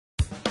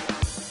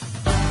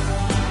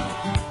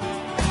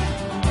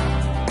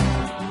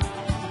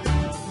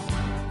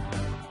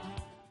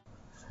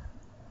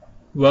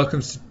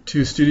Welcome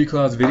to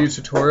StudioCloud's video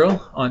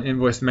tutorial on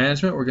invoice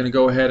management. We're going to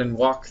go ahead and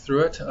walk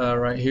through it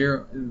right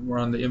here. We're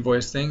on the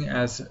invoice thing.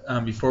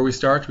 Before we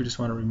start, we just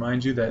want to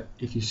remind you that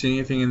if you see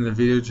anything in the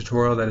video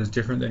tutorial that is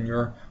different than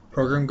your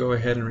program, go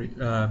ahead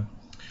and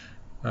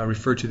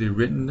refer to the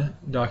written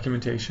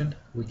documentation.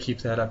 We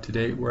keep that up to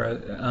date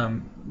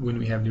when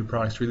we have new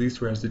products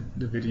released, whereas the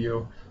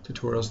video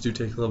tutorials do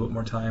take a little bit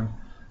more time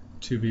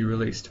to be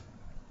released.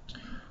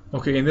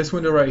 Okay, in this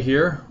window right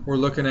here, we're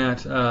looking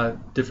at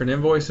different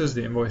invoices,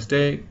 the invoice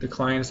date, the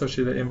client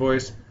associated with the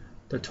invoice,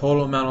 the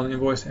total amount on the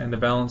invoice, and the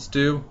balance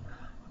due.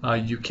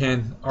 You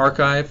can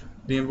archive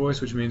the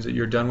invoice, which means that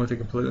you're done with it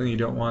completely and you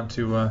don't want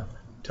to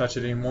touch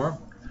it anymore.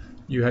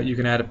 You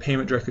can add a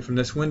payment directly from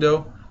this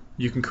window.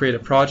 You can create a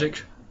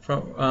project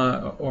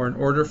or an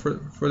order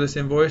for this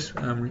invoice.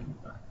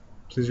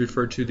 Please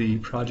refer to the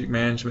project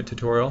management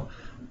tutorial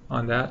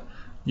on that.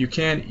 You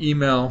can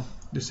email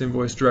this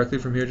invoice directly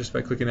from here just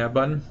by clicking that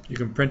button. You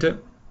can print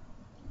it.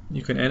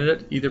 You can edit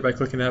it either by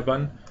clicking that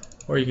button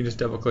or you can just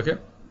double click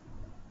it.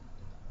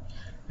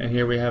 And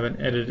here we have an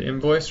edited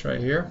invoice right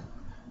here.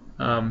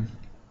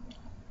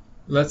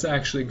 Let's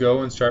actually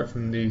go and start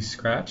from the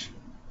scratch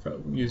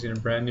using a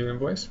brand new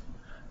invoice.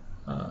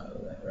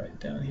 Right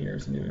down here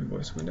is a new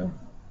invoice window.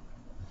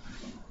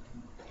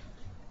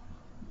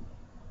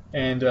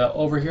 And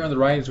over here on the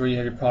right is where you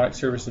have your product,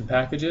 service, and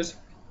packages.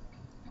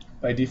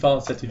 By default,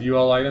 it's set to view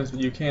all items,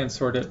 but you can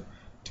sort it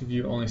to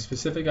view only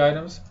specific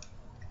items.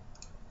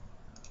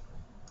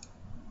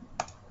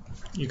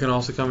 You can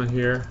also come in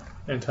here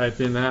and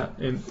type in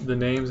the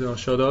names, and it'll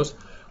show those.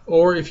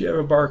 Or if you have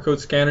a barcode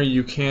scanner,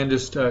 you can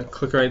just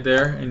click right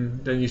there,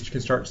 and then you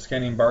can start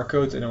scanning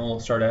barcodes, and it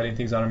will start adding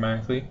things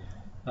automatically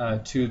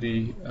to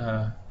the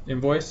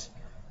invoice.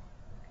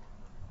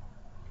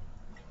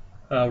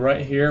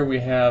 Right here, we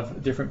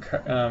have different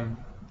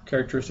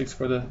characteristics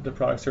for the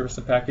product, service,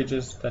 and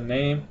packages. The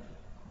name.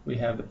 We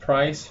have the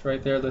price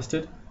right there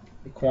listed.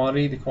 The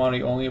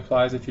quantity only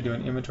applies if you're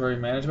doing inventory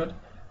management.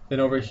 Then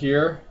over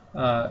here,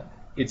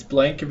 it's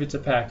blank if it's a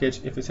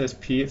package. If it says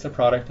P, it's a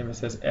product. If it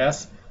says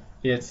S,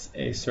 it's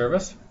a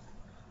service.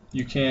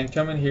 You can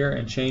come in here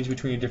and change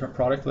between different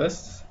product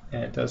lists,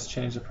 and it does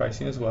change the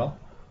pricing as well.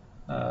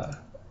 Right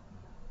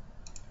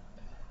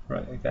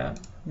like that.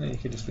 And then you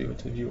can just leave it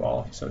to view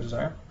all if you so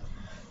desire.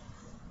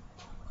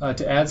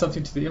 To add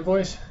something to the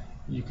invoice,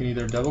 you can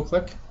either double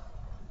click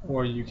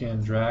or you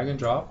can drag and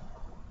drop.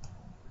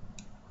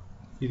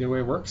 Either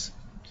way works.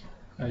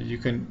 You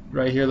can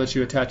right here let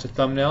you attach a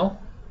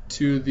thumbnail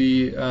to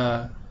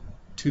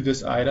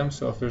this item.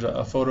 So if there's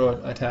a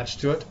photo attached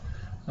to it,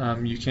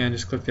 you can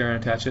just click there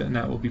and attach it, and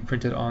that will be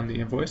printed on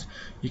the invoice.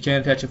 You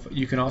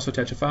can also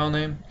attach a file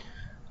name.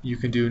 You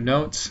can do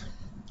notes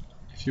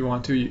if you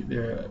want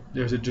to.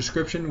 There's a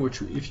description,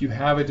 which if you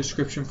have a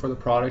description for the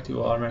product, it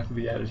will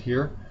automatically be added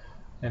here,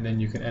 and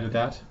then you can edit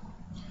that.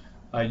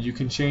 You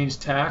can change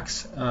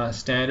tax.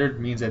 Standard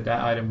means that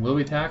item will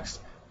be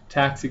taxed.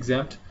 Tax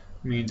exempt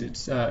means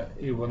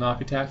it will not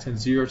be taxed, and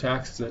zero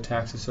tax is a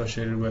tax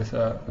associated with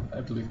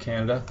I believe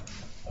Canada.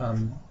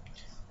 Then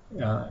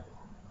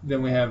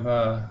we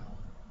have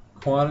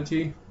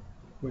quantity,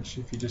 which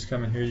if you just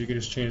come in here, you can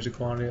just change the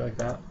quantity like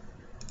that.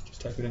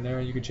 Just type it in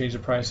there. You can change the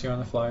price here on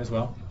the fly as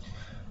well.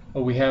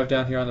 What we have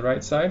down here on the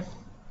right side,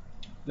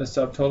 the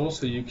subtotal,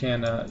 so you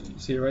can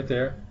see it right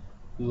there.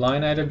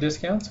 Line item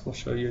discounts, we'll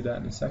show you that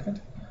in a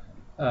second.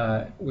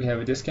 We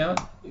have a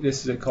discount.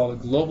 This is called a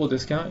global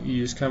discount.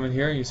 You just come in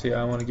here and you say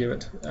I want to give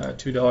it a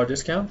 $2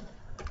 discount,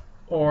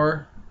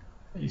 or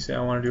you say I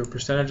want to do a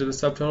percentage of the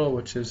subtotal,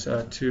 which is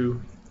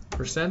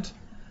 2%,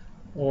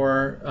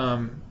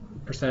 or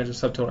percentage of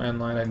subtotal and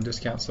line item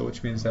discount. So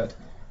which means that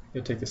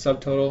you'll take the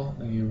subtotal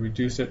and you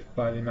reduce it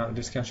by the amount of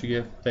discounts you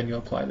give, then you'll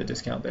apply the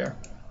discount there.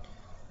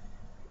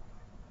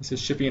 This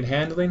is shipping and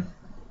handling.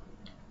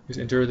 Just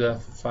enter the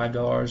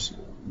 $5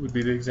 would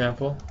be the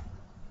example,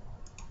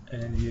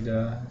 and you'd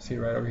see it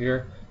right over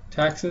here.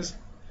 Taxes.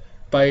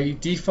 By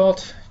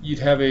default, you'd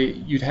have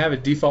a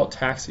default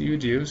tax that you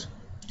would use.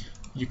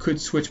 You could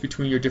switch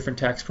between your different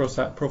tax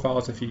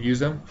profiles if you use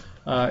them.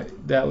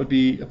 That would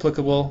be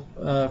applicable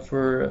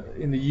for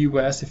in the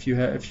U.S. if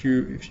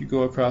you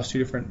go across two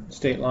different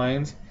state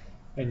lines,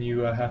 and you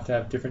have to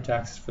have different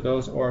taxes for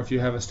those, or if you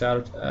have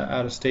a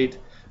out-of-state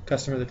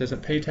customer that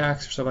doesn't pay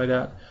tax or stuff like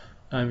that.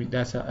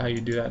 That's how you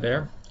do that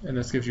there, and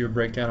this gives you a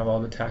breakdown of all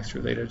the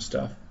tax-related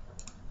stuff.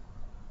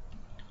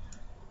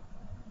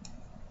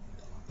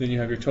 Then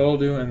you have your total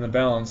due and the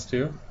balance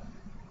due.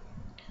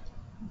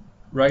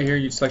 Right here,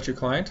 you select your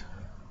client.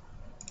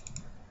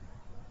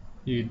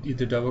 You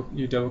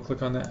double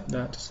click on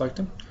that to select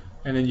them,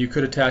 and then you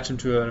could attach them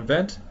to an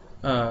event,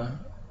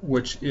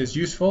 which is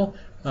useful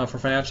for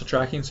financial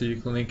tracking. So you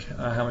can link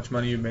how much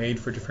money you made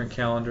for different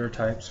calendar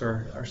types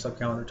or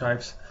sub-calendar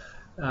types.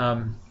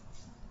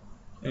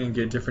 And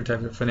get different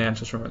types of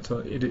financials from it. So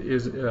it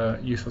is a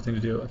useful thing to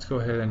do. Let's go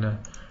ahead and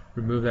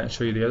remove that and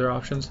show you the other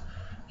options.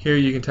 Here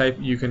you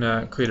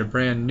can create a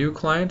brand new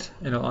client,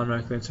 and it'll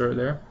automatically insert it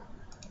there.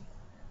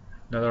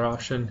 Another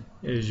option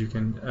is you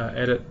can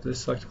edit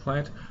this selected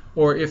client,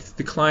 or if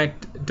the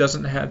client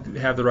doesn't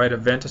have the right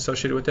event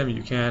associated with them,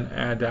 you can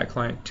add that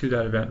client to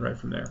that event right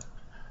from there.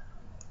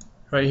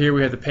 Right here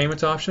we have the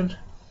payments option,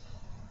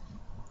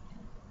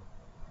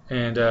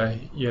 and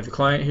you have the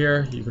client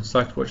here. You can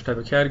select which type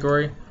of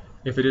category.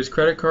 If it is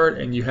credit card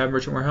and you have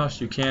Merchant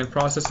Warehouse, you can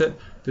process it.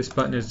 This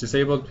button is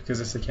disabled because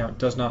this account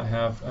does not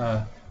have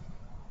a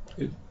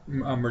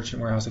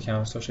Merchant Warehouse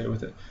account associated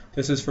with it.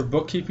 This is for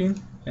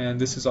bookkeeping, and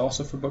this is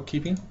also for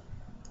bookkeeping.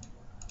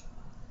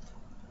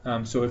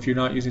 So if you're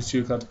not using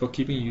StudioCloud's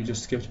bookkeeping, you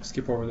just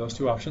skip over those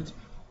two options.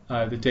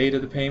 The date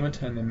of the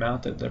payment and the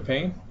amount that they're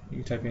paying. You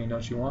can type any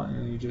notes you want, and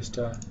then you just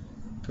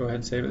go ahead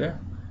and save it there.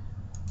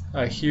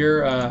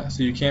 Here,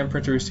 so you can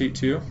print a receipt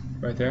too,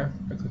 right there,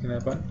 by clicking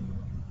that button.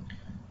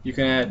 You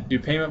can add new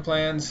payment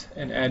plans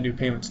and add new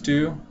payments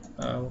due.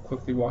 We'll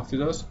quickly walk through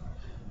those.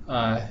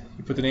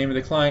 You put the name of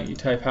the client, you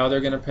type how they're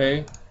going to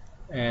pay,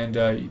 and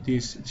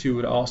these two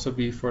would also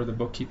be for the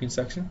bookkeeping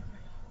section.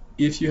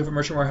 If you have a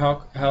Merchant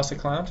Warehouse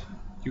account,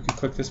 you can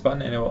click this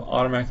button and it will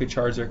automatically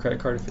charge their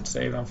credit card if it's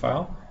saved on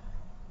file.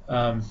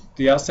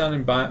 The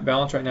outstanding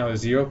balance right now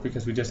is 0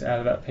 because we just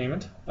added that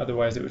payment.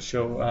 Otherwise it would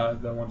show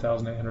the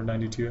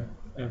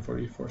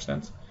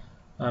 $1,892.44.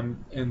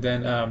 And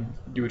then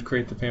you would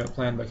create the payment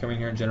plan by coming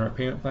here and generate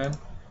payment plan,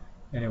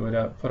 and it would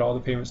put all the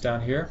payments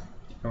down here,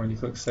 and when you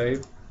click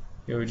save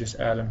it would just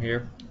add them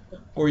here,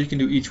 or you can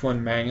do each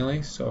one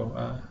manually,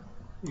 so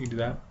you can do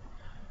that.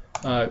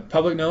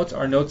 Public notes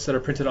are notes that are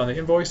printed on the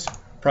invoice.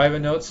 Private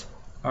notes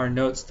are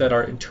notes that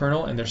are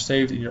internal and they're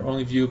saved and you're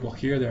only viewable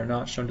here. They are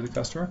not shown to the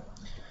customer.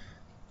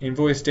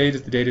 Invoice date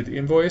is the date of the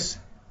invoice.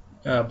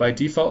 By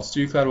default,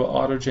 StudioCloud will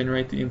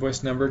auto-generate the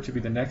invoice number to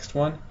be the next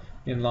one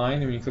in line,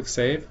 and when you click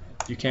save,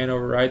 you can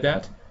override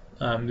that.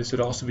 This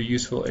would also be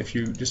useful if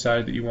you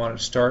decided that you wanted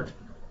to start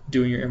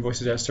doing your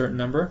invoices at a certain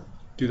number.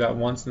 Do that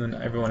once, and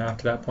then everyone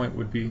after that point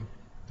would be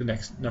the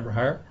next number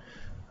higher.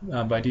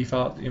 By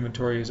default, the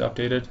inventory is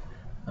updated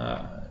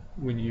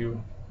when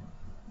you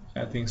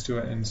add things to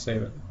it and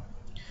save it.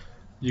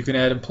 You can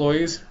add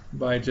employees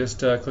by just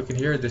clicking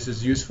here. This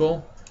is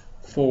useful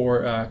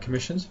for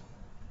commissions.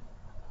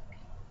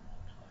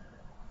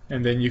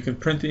 And then you can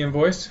print the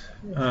invoice,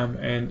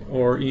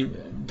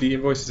 the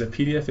invoice is a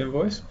PDF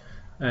invoice,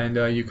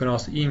 and you can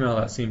also email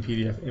that same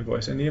PDF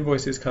invoice. And the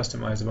invoice is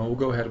customizable. We'll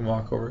go ahead and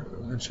walk over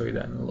and show you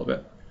that in a little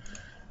bit.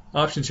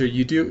 Options here.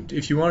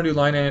 If you want to do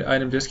line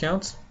item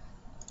discounts,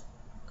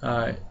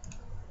 you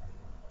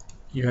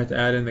have to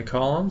add in the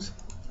columns,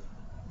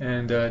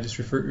 and just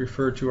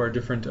refer to our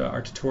different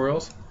our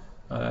tutorials.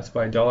 That's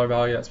by dollar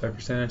value, that's by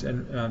percentage,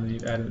 and you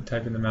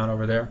type in the amount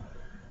over there.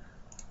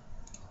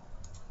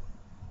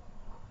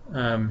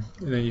 And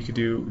then you could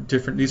do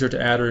different. These are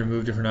to add or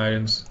remove different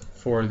items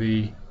for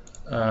the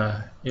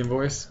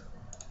invoice.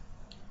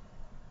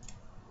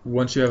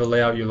 Once you have a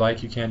layout you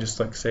like, you can just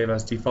click save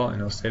as default,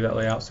 and it'll save that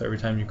layout. So every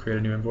time you create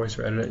a new invoice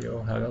or edit it,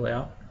 you'll have that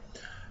layout.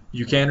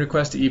 You can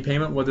request an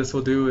e-payment. What this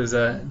will do is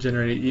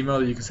generate an email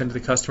that you can send to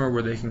the customer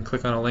where they can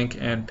click on a link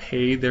and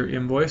pay their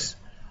invoice.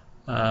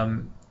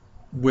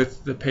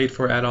 With the paid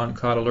for add-on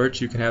Cloud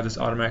Alerts, you can have this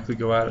automatically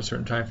go out at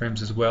certain time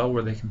frames as well,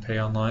 where they can pay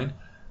online.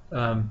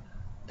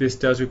 This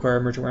does require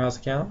a Merchant Warehouse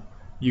account.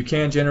 You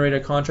can generate a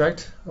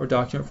contract or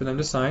document for them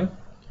to sign.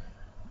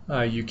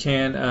 You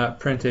can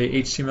print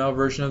a HTML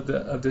version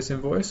of this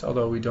invoice,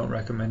 although we don't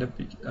recommend it,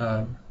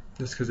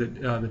 just because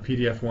the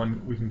PDF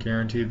one we can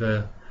guarantee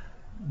the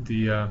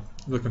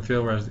look and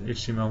feel, whereas the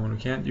HTML one we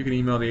can't. You can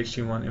email the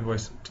HTML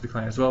invoice to the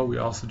client as well. We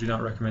also do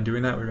not recommend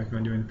doing that. We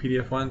recommend doing the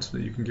PDF one so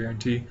that you can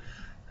guarantee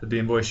that the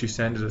invoice you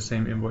send is the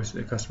same invoice that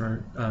the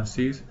customer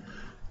sees.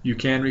 You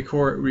can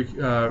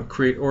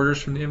create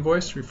orders from the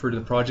invoice. Refer to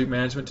the project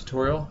management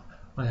tutorial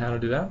on how to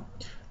do that.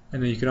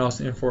 And then you can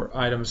also import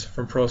items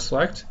from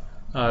ProSelect.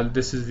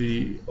 This is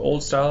the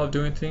old style of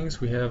doing things.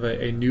 We have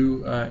a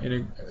new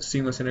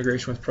seamless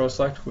integration with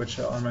ProSelect, which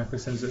automatically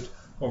sends it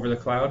over the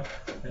cloud,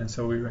 and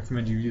so we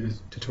recommend you do the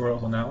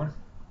tutorials on that one.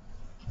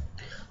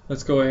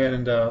 Let's go ahead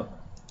and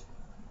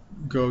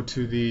go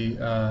to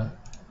the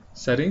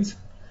settings.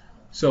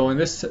 So in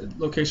this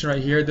location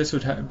right here, this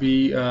would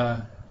be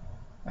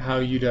how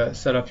you'd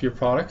set up your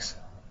products.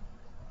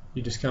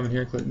 You just come in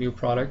here, click new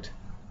product,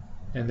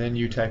 and then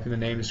you type in the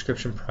name,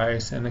 description,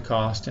 price, and the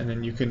cost, and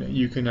then you can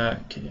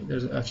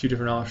there's a few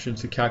different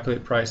options to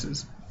calculate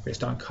prices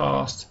based on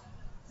cost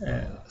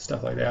and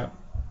stuff like that.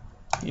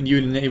 And you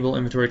would enable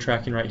inventory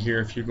tracking right here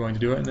if you're going to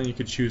do it, and then you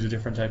could choose a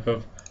different type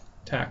of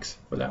tax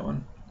for that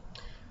one.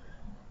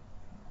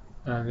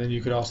 Then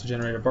you could also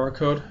generate a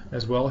barcode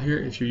as well here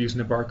if you're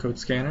using a barcode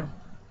scanner,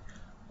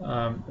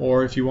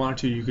 or if you wanted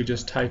to, you could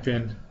just type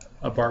in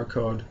a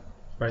barcode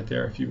right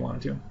there if you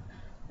wanted to.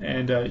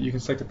 And you can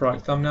select the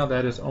product thumbnail.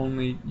 That is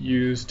only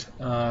used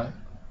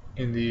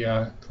in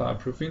the cloud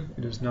proofing.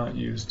 It is not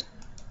used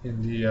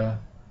in the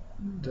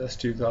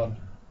StudioCloud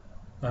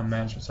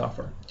management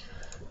software.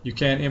 You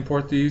can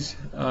import these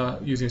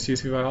using a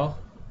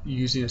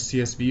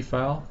CSV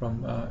file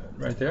from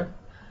right there,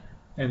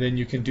 and then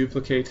you can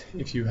duplicate.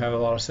 If you have a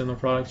lot of similar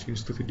products, you can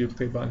just click the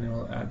duplicate button and it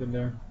will add them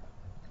there.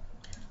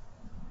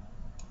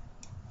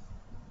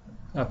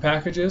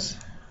 Packages,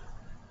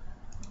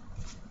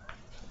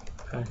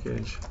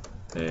 package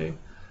A. You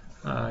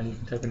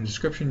can type in a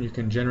description. You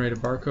can generate a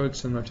barcode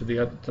similar to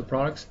the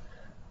products.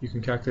 You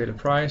can calculate a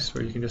price,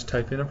 or you can just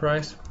type in a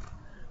price.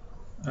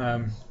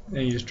 And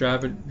you just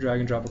drag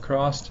and drop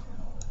across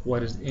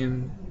what is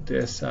in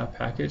this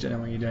package, and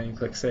then when you're done, you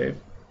click Save.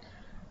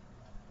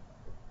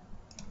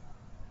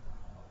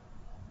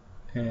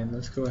 And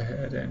let's go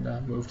ahead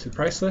and move to the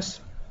price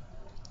list.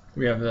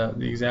 We have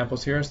the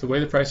examples here. So the way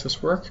the price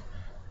lists work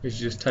is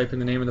you just type in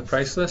the name of the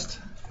price list,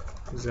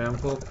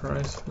 example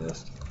price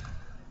list,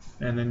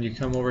 and then you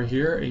come over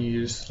here and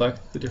you just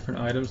select the different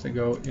items that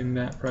go in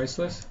that price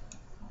list,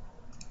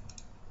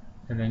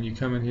 and then you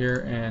come in here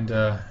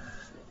and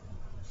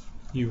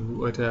you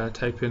would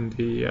type in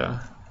the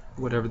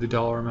whatever the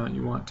dollar amount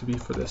you want to be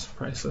for this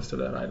price list of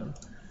that item.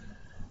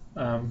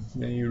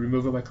 Then you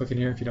remove it by clicking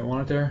here if you don't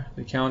want it there.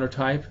 The calendar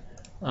type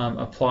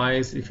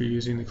applies if you're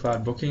using the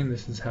cloud booking.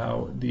 This is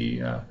how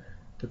the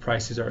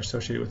prices are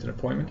associated with an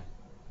appointment.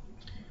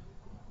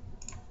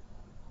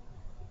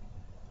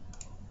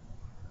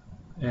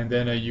 And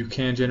then you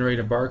can generate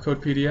a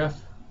barcode PDF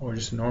or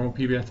just a normal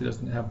PDF that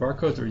doesn't have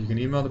barcodes, or you can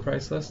email the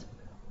price list.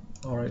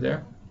 All right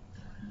there.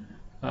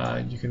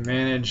 You can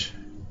manage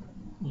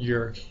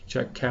your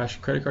check, cash,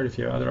 credit card. If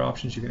you have other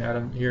options, you can add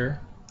them here.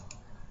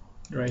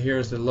 Right here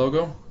is the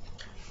logo.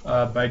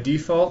 By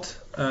default,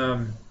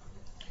 you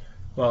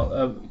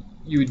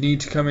would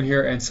need to come in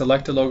here and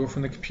select a logo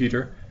from the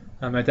computer.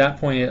 At that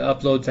point, it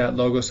uploads that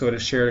logo so it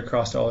is shared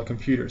across all the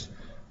computers.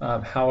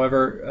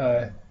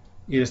 However,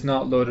 it is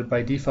not loaded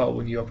by default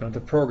when you open up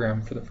the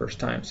program for the first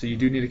time. So you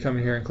do need to come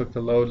in here and click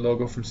the Load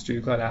Logo from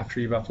StudioCloud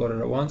after you've uploaded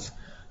it once.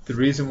 The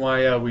reason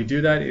why we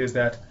do that is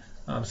that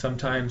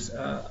sometimes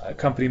a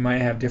company might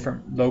have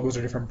different logos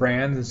or different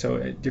brands, and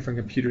so different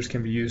computers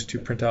can be used to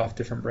print off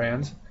different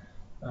brands.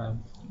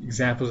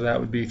 Examples of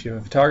that would be if you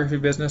have a photography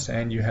business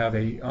and you have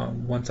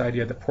on one side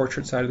you have the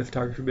portrait side of the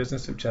photography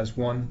business, which has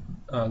one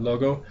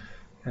logo,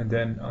 and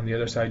then on the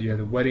other side you have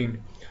the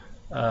wedding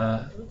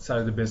side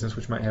of the business,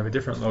 which might have a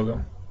different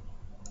logo.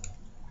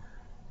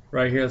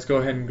 Right here, let's go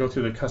ahead and go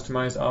through the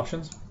customized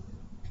options.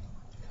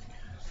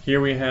 Here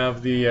we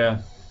have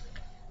the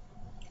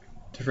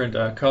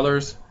different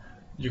colors.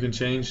 You can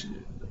change,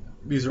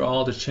 these are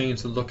all to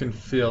change the look and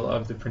feel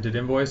of the printed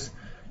invoice.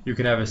 You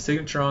can have a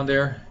signature on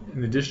there.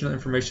 In additional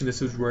information,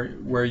 this is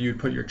where you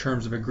put your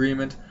terms of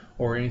agreement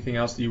or anything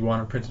else that you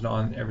want to print it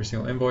on every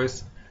single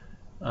invoice.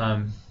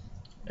 And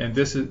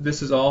this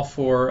is all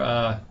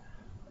for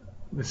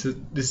this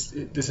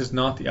is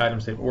not the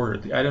items they've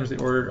ordered. The items they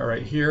ordered are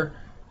right here,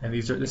 and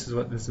this is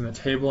what is in the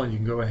table, and you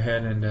can go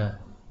ahead and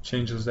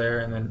change those there,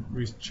 and then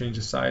change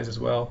the size as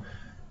well.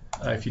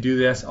 If you do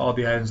this, all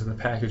the items in the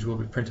package will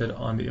be printed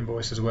on the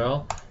invoice as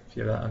well. If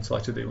you have that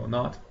unselected, they will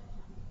not.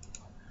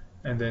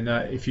 And then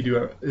if you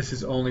do this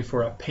is only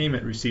for a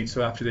payment receipt,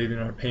 so after they've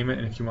done a payment,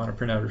 and if you want to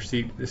print out a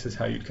receipt, this is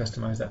how you'd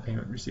customize that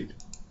payment receipt.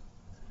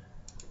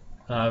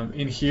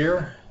 In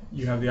here,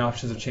 you have the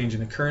options of changing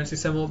the currency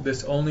symbol.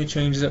 This only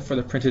changes it for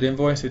the printed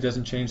invoice. It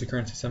doesn't change the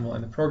currency symbol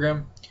in the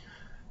program.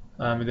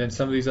 And then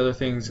some of these other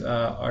things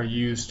are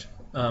used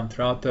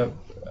throughout the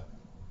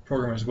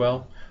program as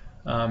well.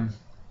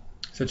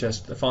 Such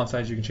as the font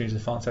size. You can change the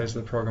font size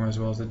of the program, as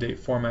well as the date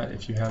format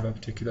if you have a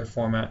particular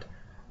format,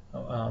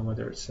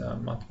 whether it's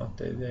month,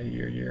 day,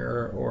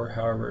 year, or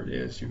however it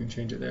is, you can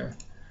change it there.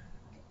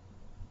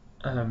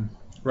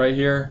 Right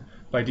here,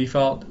 by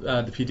default,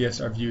 the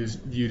PDFs are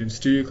viewed in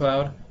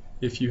StudioCloud.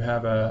 If you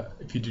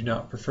do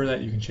not prefer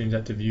that, you can change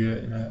that to view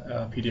it in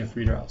a PDF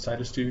reader outside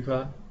of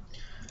StudioCloud.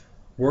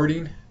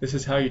 Wording. This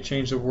is how you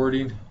change the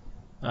wording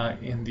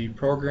in the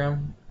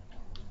program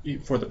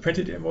for the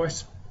printed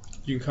invoice.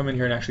 You can come in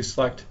here and actually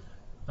select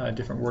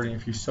different wording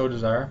if you so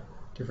desire,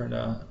 different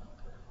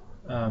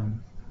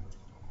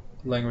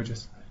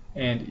languages,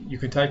 and you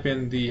can type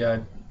in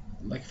the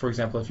like, for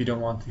example, if you don't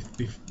want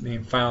the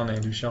name file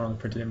name to be shown on the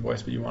printed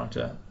invoice, but you want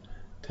to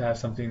have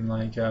something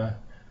like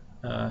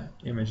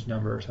image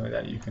number or something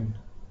like that, you can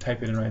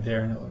type it in right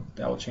there, and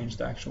that will change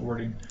the actual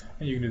wording.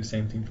 And you can do the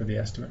same thing for the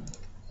estimate.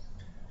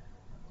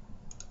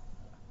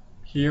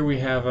 Here we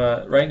have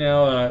right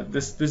now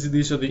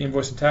these are the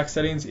invoice and tax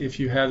settings. If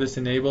you have this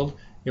enabled,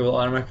 it will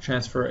automatically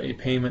transfer a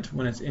payment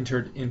when it's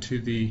entered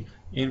into the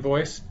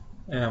invoice,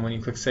 and when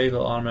you click save,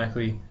 it'll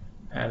automatically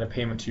add a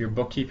payment to your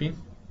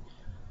bookkeeping.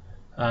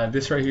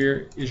 This right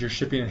here is your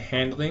shipping and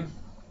handling,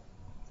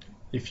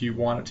 if you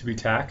want it to be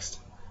taxed.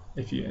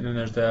 And then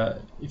there's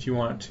if you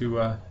want it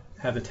to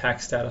have the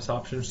tax status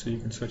option, so you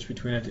can switch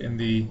between it in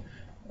the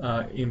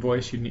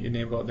invoice, you need to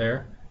enable it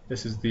there.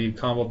 This is the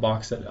combo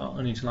box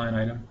on each line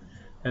item.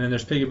 And then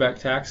there's piggyback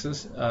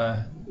taxes,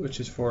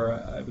 which is for,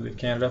 I believe,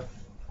 Canada.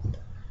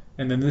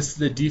 And then this is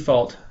the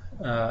default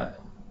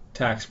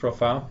tax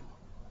profile,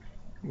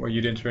 where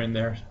you'd enter in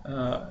there.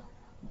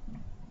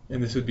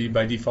 And this would be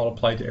by default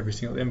applied to every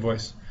single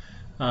invoice.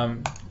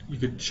 You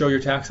could show your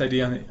tax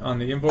ID on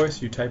the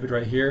invoice. You type it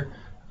right here.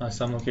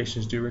 Some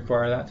locations do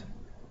require that.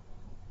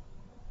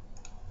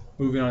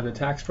 Moving on to the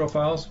tax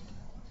profiles.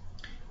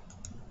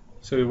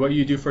 So what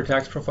you do for a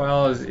tax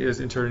profile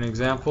is enter an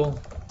example.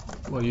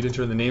 Well, you'd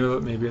enter the name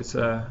of it. Maybe it's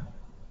a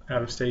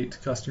out-of-state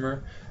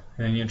customer,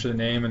 and then you enter the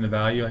name and the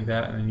value like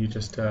that, and then you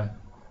just hit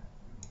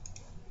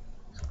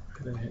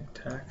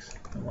tax.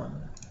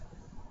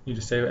 You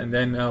just save it, and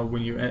then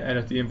when you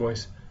edit the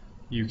invoice,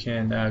 you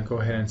can go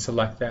ahead and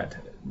select that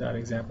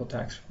example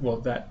tax. Well,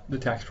 the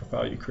tax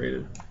profile you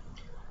created.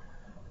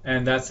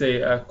 And that's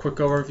a quick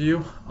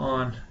overview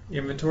on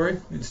inventory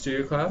in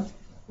StudioCloud.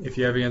 If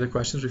you have any other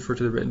questions, refer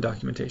to the written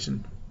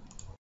documentation.